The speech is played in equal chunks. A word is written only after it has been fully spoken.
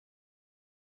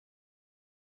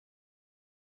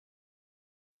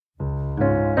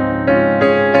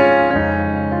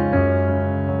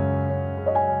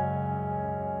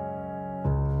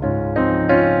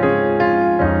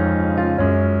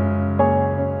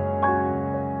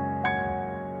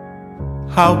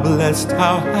How blessed,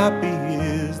 how happy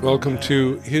is the Welcome man.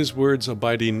 to His Words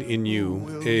Abiding in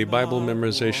You, a Bible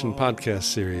memorization podcast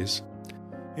series.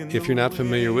 If you're not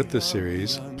familiar with this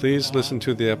series, please listen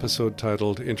to the episode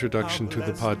titled Introduction to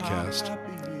the Podcast.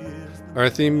 Our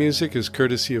theme music is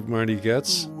courtesy of Marty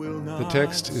Goetz. The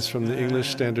text is from the English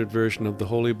Standard Version of the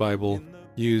Holy Bible,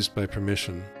 used by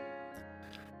permission.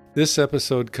 This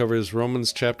episode covers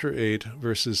Romans chapter 8,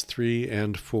 verses 3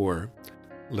 and 4.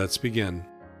 Let's begin.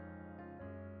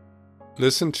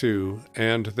 Listen to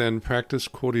and then practice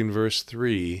quoting verse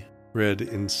 3, read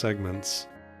in segments.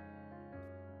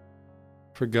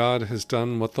 For God has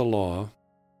done what the law,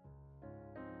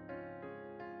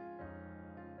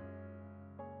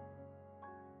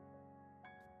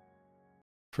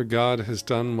 For God has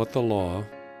done what the law,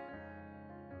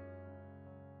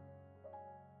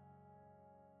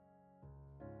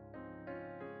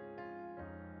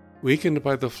 weakened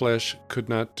by the flesh, could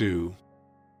not do.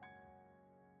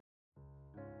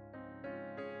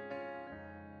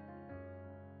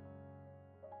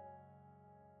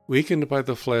 Weakened by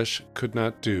the flesh, could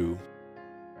not do.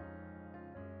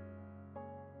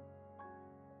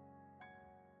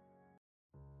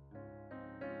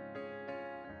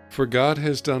 For God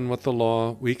has done what the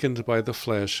law, weakened by the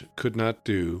flesh, could not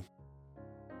do.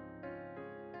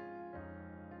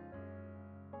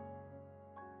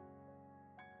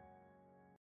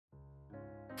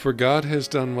 For God has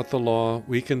done what the law,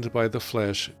 weakened by the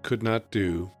flesh, could not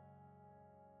do.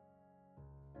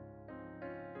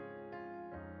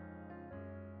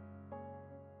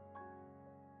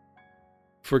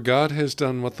 For God has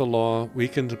done what the law,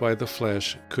 weakened by the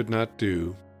flesh, could not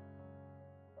do.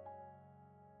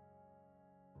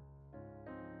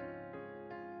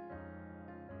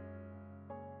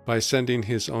 By sending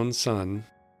his own Son,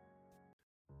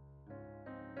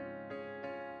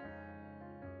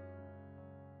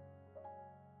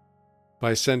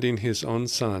 by sending his own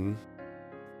Son,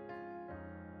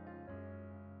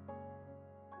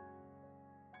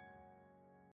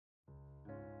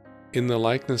 in the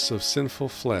likeness of sinful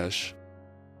flesh,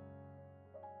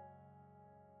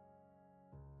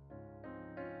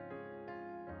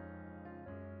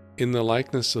 in the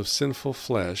likeness of sinful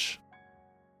flesh,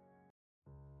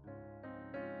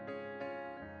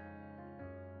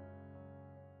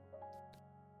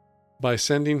 by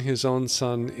sending his own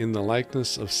Son in the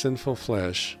likeness of sinful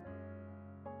flesh,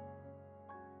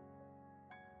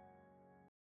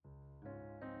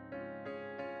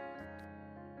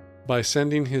 by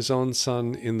sending his own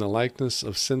Son in the likeness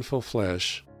of sinful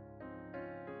flesh,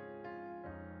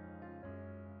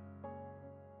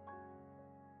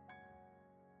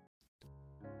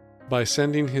 by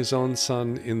sending his own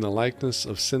Son in the likeness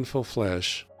of sinful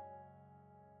flesh,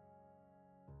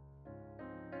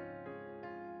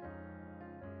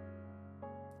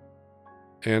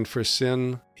 and for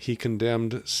sin he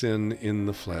condemned sin in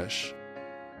the flesh.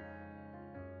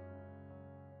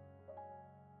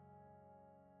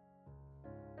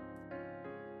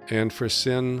 And for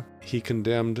sin he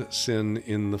condemned sin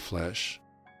in the flesh.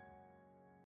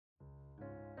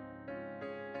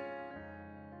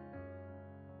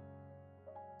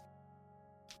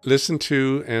 Listen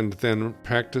to and then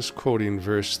practice quoting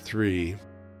verse 3.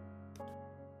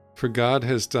 For God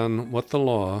has done what the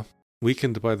law,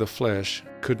 weakened by the flesh,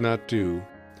 could not do,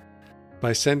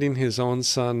 by sending his own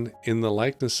Son in the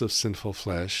likeness of sinful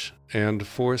flesh, and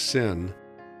for sin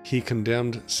he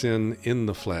condemned sin in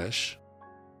the flesh.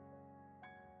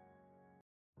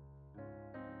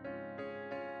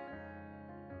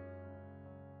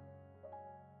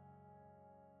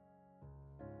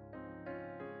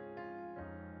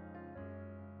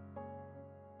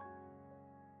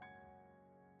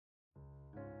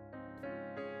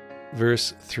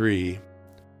 Verse 3.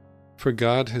 For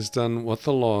God has done what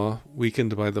the law,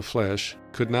 weakened by the flesh,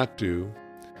 could not do,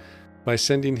 by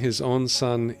sending his own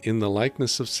Son in the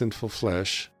likeness of sinful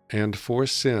flesh, and for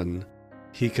sin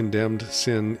he condemned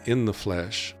sin in the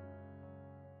flesh.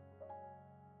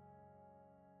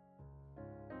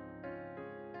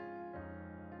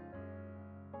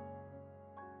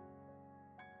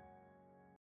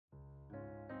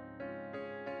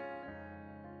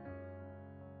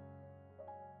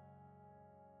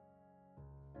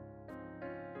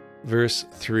 Verse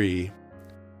 3.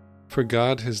 For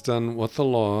God has done what the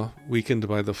law, weakened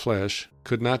by the flesh,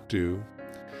 could not do,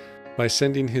 by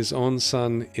sending his own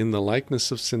Son in the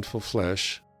likeness of sinful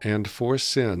flesh, and for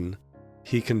sin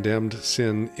he condemned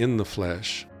sin in the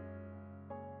flesh.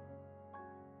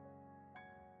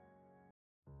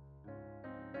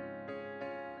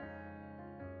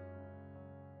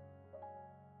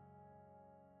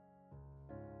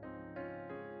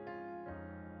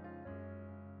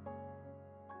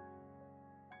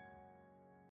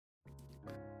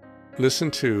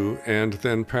 Listen to and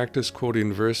then practice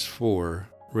quoting verse 4,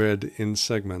 read in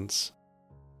segments.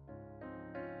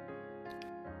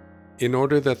 In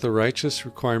order that the righteous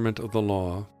requirement of the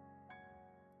law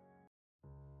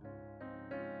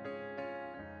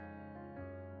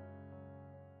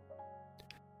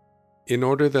in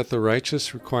order that the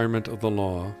righteous requirement of the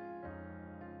law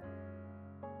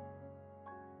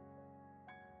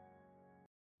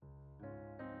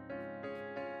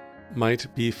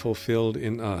might be fulfilled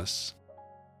in us.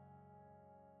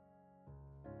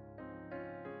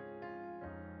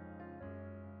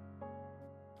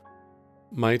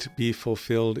 Might be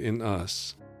fulfilled in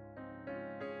us.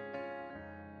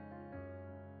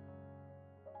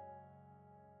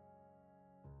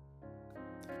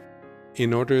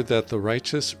 In order that the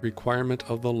righteous requirement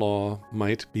of the law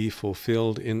might be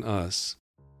fulfilled in us.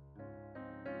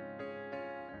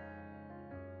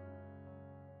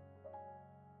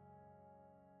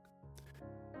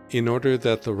 In order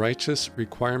that the righteous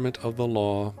requirement of the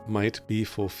law might be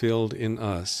fulfilled in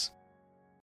us.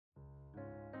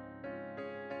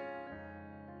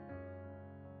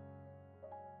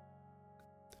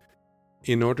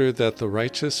 In order that the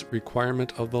righteous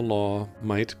requirement of the law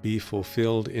might be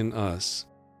fulfilled in us.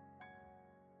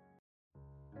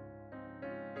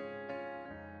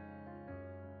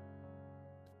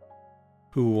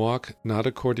 Who walk not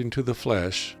according to the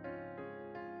flesh,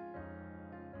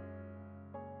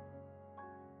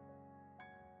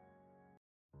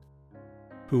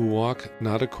 who walk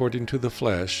not according to the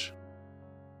flesh,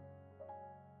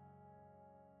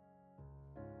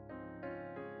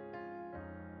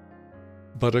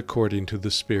 but according to the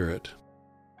Spirit.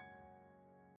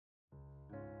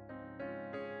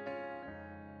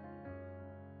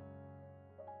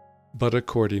 But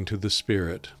according to the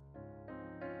Spirit.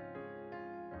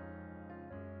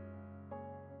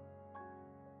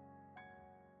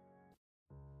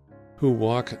 Who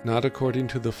walk not according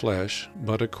to the flesh,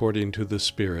 but according to the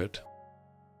Spirit.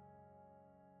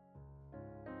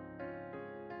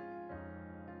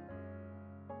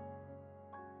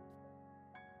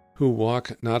 Who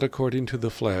walk not according to the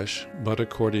flesh, but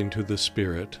according to the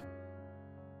Spirit.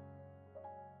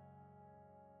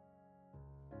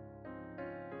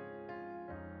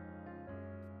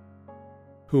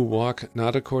 Who walk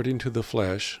not according to the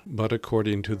flesh, but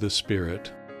according to the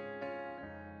Spirit.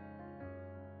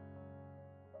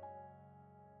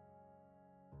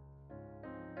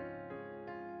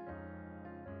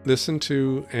 Listen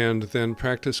to and then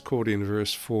practice quoting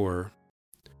verse 4.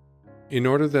 In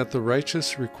order that the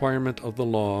righteous requirement of the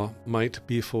law might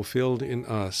be fulfilled in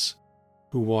us,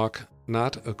 who walk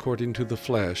not according to the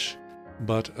flesh,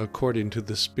 but according to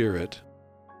the Spirit.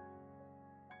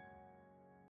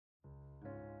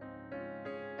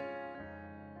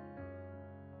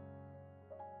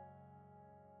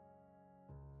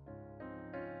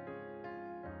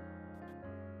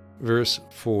 Verse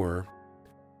 4.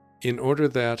 In order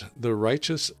that the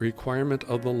righteous requirement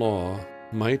of the law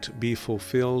might be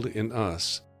fulfilled in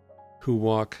us, who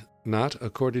walk not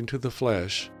according to the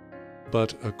flesh,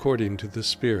 but according to the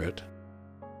Spirit.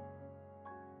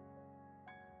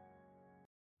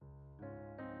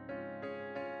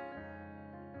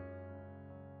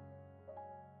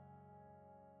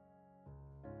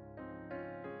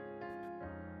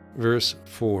 Verse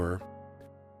 4.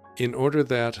 In order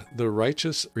that the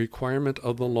righteous requirement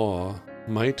of the law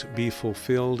might be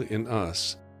fulfilled in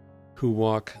us, who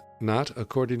walk not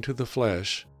according to the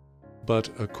flesh, but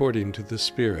according to the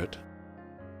Spirit.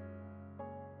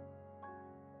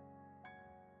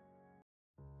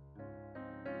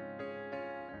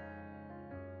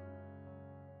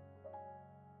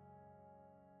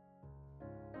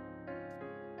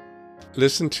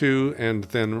 Listen to and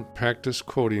then practice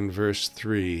quoting verse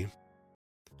 3.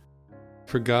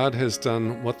 For God has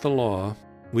done what the law,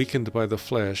 weakened by the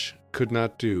flesh, could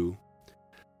not do,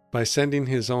 by sending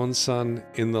his own Son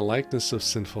in the likeness of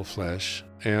sinful flesh,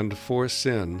 and for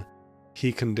sin,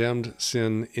 he condemned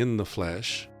sin in the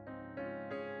flesh.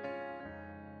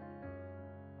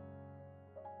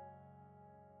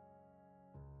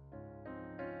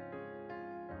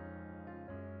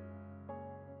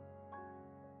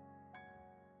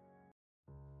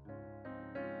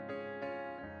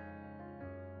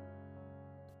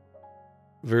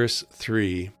 Verse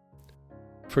 3.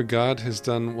 For God has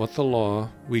done what the law,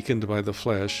 weakened by the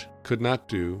flesh, could not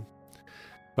do,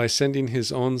 by sending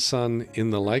his own Son in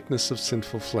the likeness of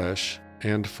sinful flesh,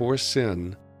 and for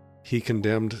sin, he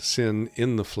condemned sin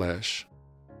in the flesh.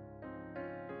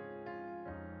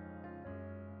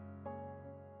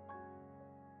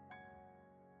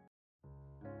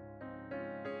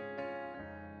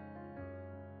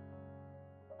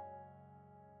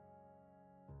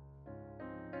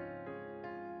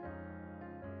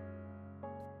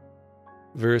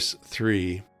 Verse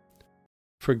 3.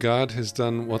 For God has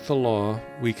done what the law,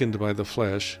 weakened by the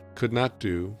flesh, could not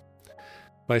do,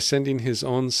 by sending his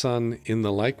own Son in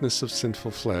the likeness of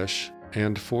sinful flesh,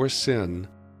 and for sin,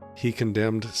 he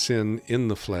condemned sin in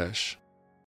the flesh.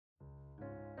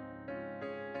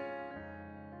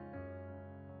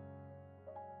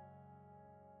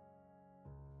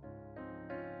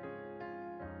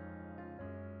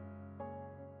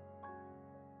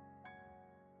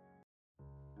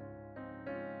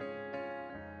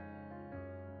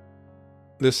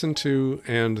 Listen to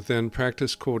and then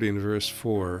practice quoting verse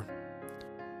 4.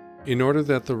 In order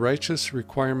that the righteous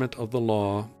requirement of the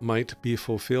law might be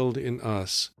fulfilled in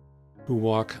us, who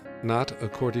walk not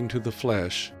according to the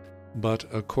flesh, but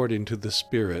according to the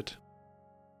Spirit.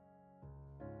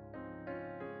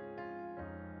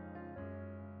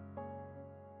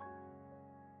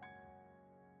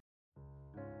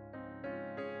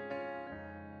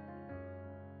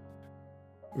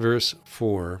 Verse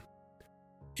 4.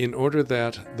 In order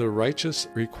that the righteous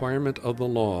requirement of the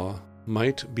law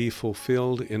might be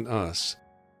fulfilled in us,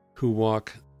 who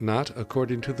walk not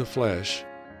according to the flesh,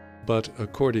 but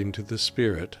according to the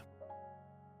Spirit.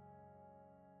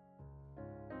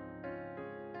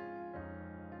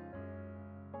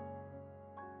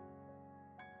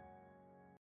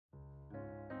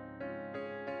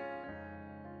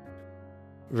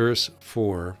 Verse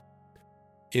 4.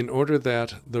 In order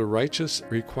that the righteous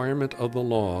requirement of the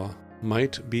law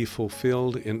might be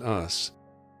fulfilled in us,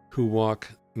 who walk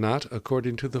not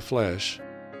according to the flesh,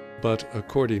 but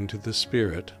according to the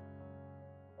Spirit.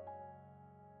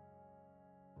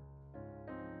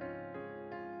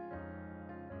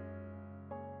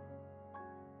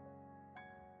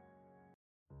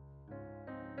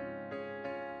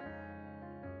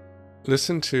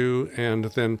 Listen to and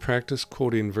then practice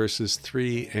quoting verses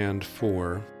 3 and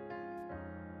 4.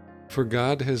 For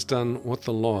God has done what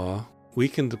the law,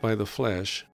 weakened by the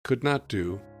flesh, could not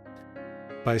do,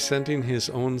 by sending his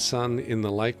own Son in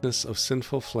the likeness of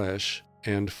sinful flesh,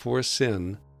 and for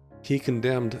sin, he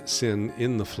condemned sin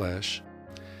in the flesh,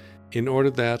 in order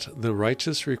that the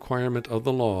righteous requirement of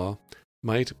the law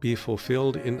might be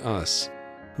fulfilled in us,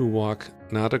 who walk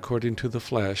not according to the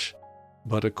flesh,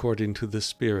 but according to the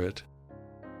Spirit.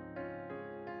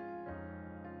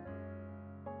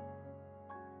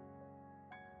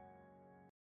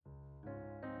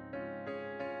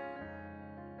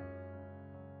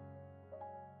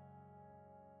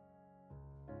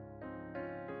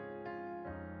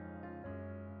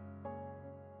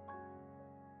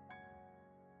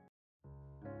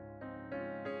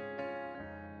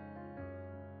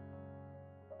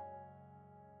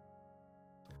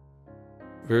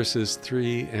 Verses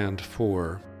 3 and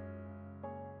 4.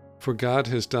 For God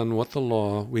has done what the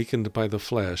law, weakened by the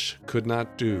flesh, could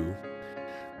not do,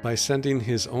 by sending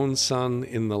his own Son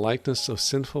in the likeness of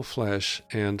sinful flesh,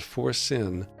 and for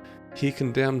sin, he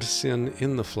condemned sin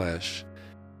in the flesh,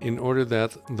 in order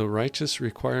that the righteous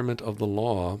requirement of the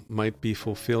law might be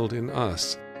fulfilled in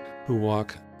us, who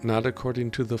walk not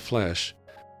according to the flesh,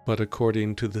 but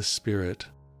according to the Spirit.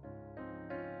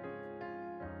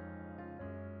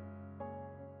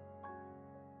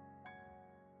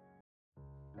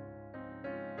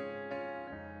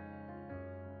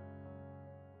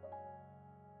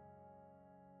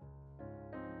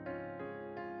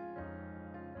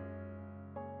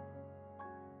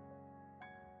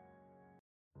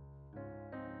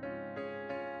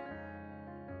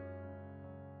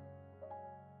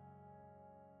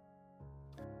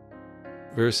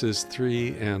 Verses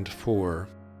 3 and 4.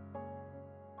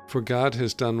 For God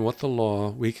has done what the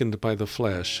law, weakened by the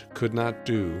flesh, could not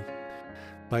do,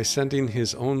 by sending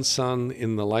his own Son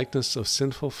in the likeness of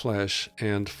sinful flesh,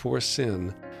 and for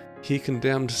sin, he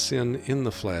condemned sin in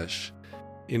the flesh,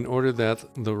 in order that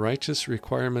the righteous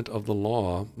requirement of the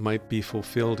law might be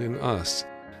fulfilled in us,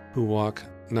 who walk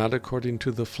not according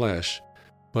to the flesh,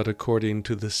 but according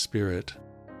to the Spirit.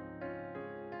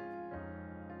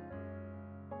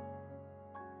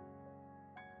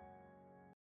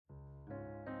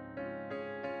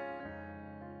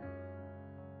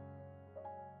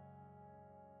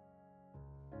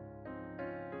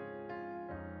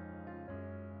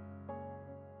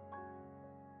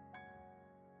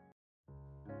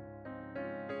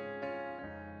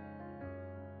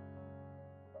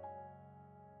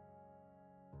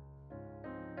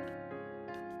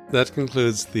 That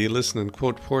concludes the listen and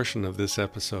quote portion of this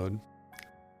episode.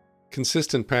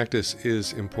 Consistent practice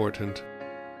is important.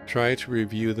 Try to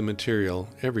review the material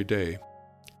every day.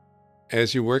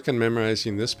 As you work on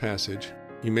memorizing this passage,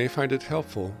 you may find it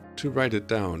helpful to write it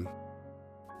down.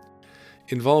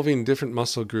 Involving different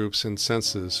muscle groups and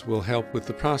senses will help with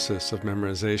the process of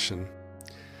memorization.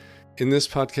 In this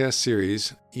podcast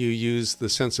series, you use the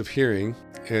sense of hearing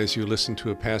as you listen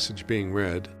to a passage being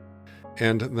read,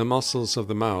 and the muscles of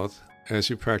the mouth as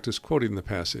you practice quoting the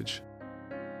passage.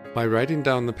 By writing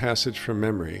down the passage from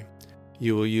memory,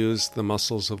 you will use the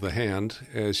muscles of the hand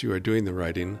as you are doing the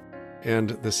writing,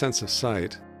 and the sense of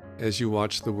sight as you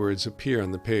watch the words appear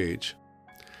on the page.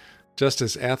 Just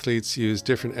as athletes use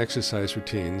different exercise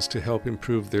routines to help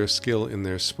improve their skill in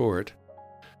their sport,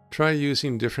 try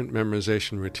using different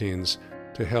memorization routines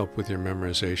to help with your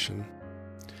memorization.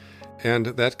 And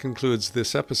that concludes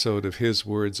this episode of His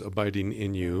Words Abiding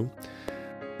in You.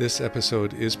 This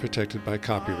episode is protected by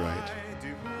copyright.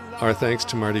 Our thanks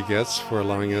to Marty Goetz for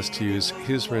allowing us to use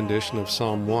his rendition of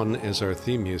Psalm 1 as our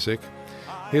theme music.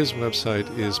 His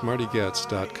website is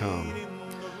martygoetz.com.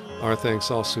 Our thanks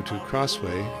also to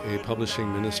Crossway, a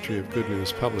publishing ministry of Good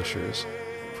News Publishers,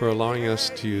 for allowing us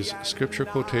to use scripture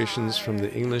quotations from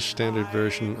the English Standard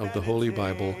Version of the Holy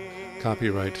Bible,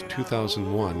 copyright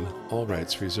 2001, all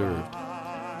rights reserved.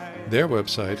 Their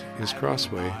website is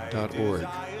crossway.org.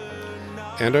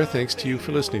 And our thanks to you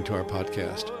for listening to our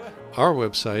podcast. Our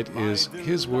website is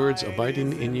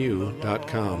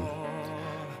hiswordsabidinginyou.com.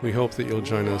 We hope that you'll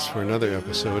join us for another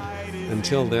episode.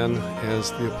 Until then, as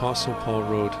the Apostle Paul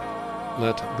wrote,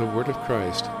 let the word of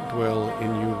Christ dwell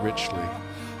in you richly.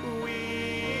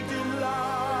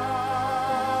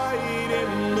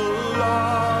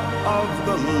 Of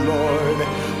the Lord,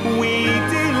 we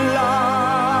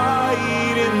delight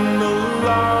in the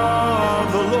law of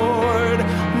the Lord,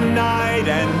 night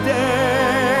and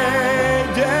day,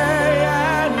 day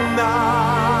and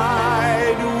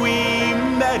night. We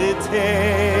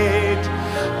meditate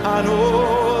on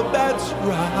all that's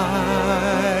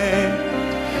right,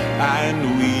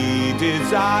 and we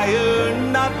desire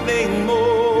nothing more.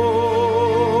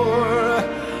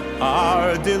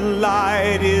 Our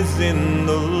delight is in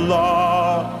the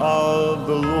law of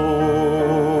the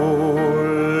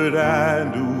Lord,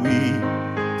 and we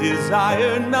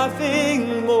desire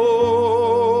nothing more.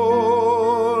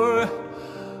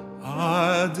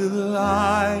 Our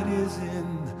delight is